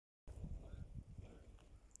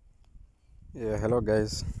Yeah, hello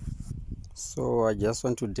guys. So I just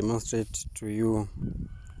want to demonstrate to you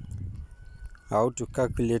how to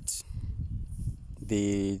calculate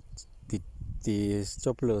the the, the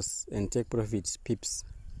stop loss and take profit pips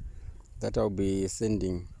that I'll be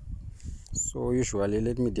sending. So usually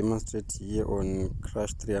let me demonstrate here on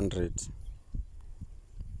Crash 300.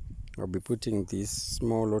 I'll be putting this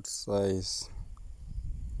small lot size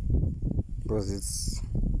because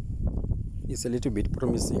it's a little bit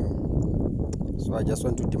promising. So I just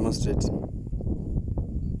want to demonstrate.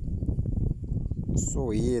 So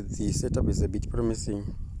here the setup is a bit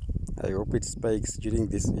promising. I hope it spikes during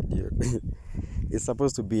this video. It's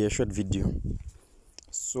supposed to be a short video.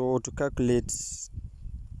 So to calculate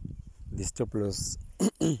the stop loss,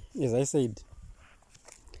 as I said,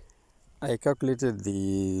 I calculated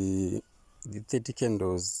the 30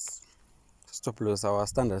 candles stop loss, our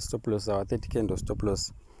standard stop loss, our 30 candle stop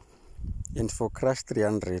loss, and for Crash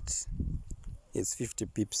 300 it's 50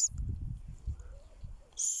 pips.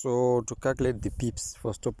 So to calculate the pips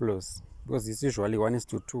for stop loss, because it's usually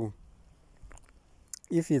 1:2,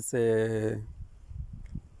 if it's a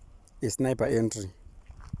sniper entry,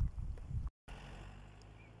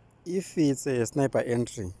 if it's a sniper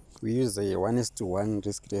entry, we use a 1:1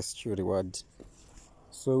 risk ratio reward.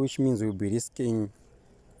 So which means we'll be risking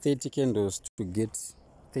 30 candles to get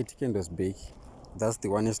 30 candles back. That's the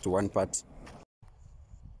 1:1 part.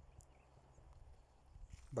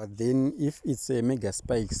 But then if it's a mega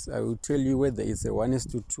spikes, I will tell you whether it's a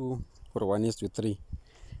 1:2 or 1:3,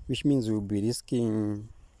 which means we'll be risking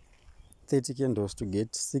 30 candles to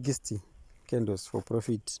get 60 candles for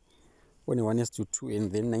profit on a 1:2, and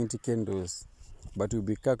then 90 candles. But we'll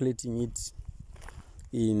be calculating it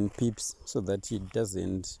in pips so that it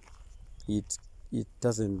doesn't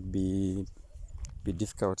be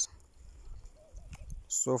difficult.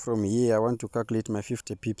 So from here I want to calculate my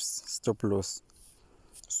 50 pips stop loss.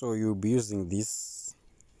 So you'll be using this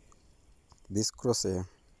crosshair,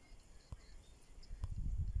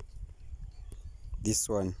 this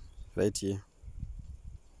one right here.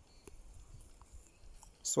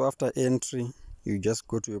 So after entry you just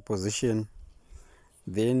go to your position,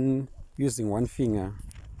 then using one finger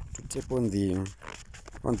to tap on the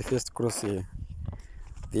first crosshair,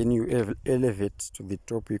 then you elevate to the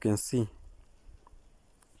top. You can see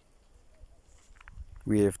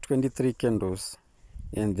we have 23 candles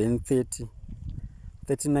and then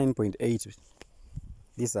 39.8.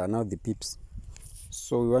 These are now the pips.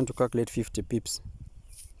 So we want to calculate 50 pips.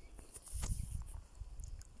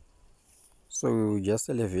 So we will just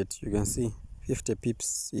elevate. You can see 50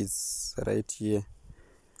 pips is right here,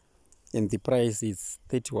 and the price is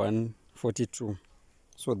 31.42.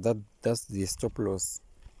 So that's the stop loss.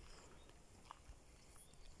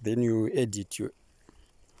 Then you edit your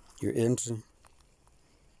entry.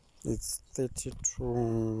 It's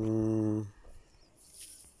 32.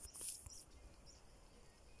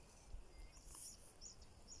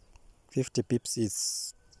 $50 pips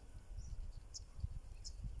is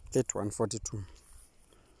 31.42.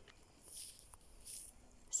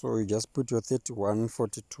 So you just put your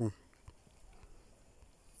 31.42.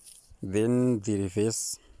 Then the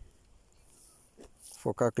reverse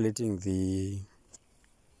for calculating the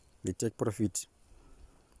take profit.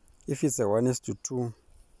 If it's a 1:2,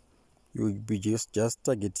 you will be just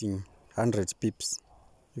targeting 100 pips.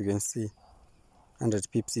 You can see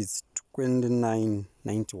 100 pips is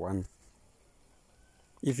 29.91.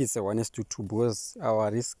 If it's a 1:2, because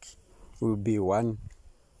our risk will be 1,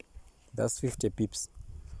 that's 50 pips.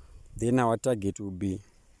 Then our target will be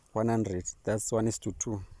 100, that's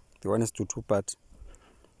 1:2, the 1:2 part.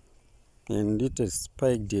 And it has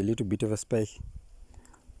spiked a little bit of a spike.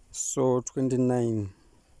 So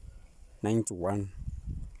 29.91,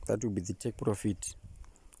 that will be the take profit.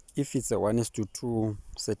 If it's a 1:2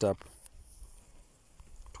 setup,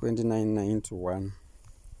 29.91.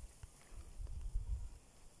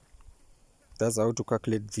 That's how to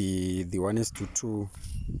calculate the 1:2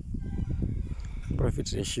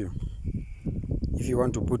 profit ratio. If you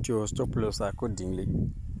want to put your stop loss accordingly,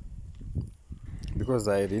 because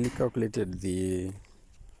I really calculated the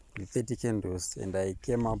 30 candles and I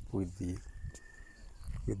came up with the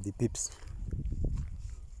pips.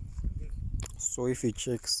 So if you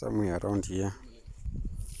check somewhere around here,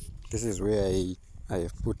 this is where I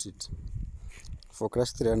have put it. For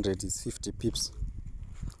Crash 300 it's 50 pips.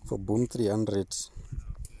 For Boom 300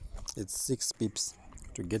 it's 6 pips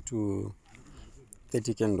to get to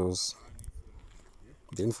 30 candles.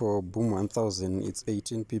 Then for Boom 1000 it's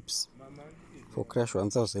 18 pips. For Crash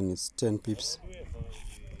 1000 it's 10 pips.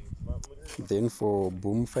 Then for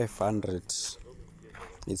Boom 500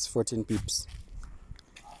 it's 14 pips.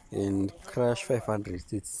 and Crash 500,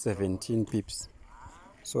 it's 17 pips.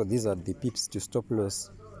 So these are the pips to stop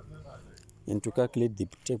loss. And to calculate the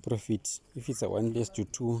take profit, if it's a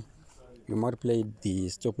 1:2, you multiply the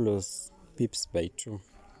stop loss pips by 2.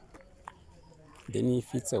 Then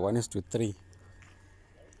if it's a 1:3,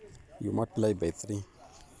 you multiply by 3.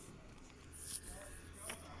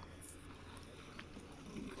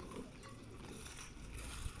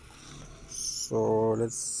 So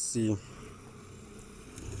let's see.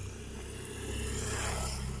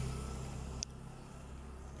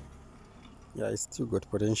 Yeah, it's still got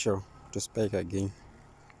potential to spike again.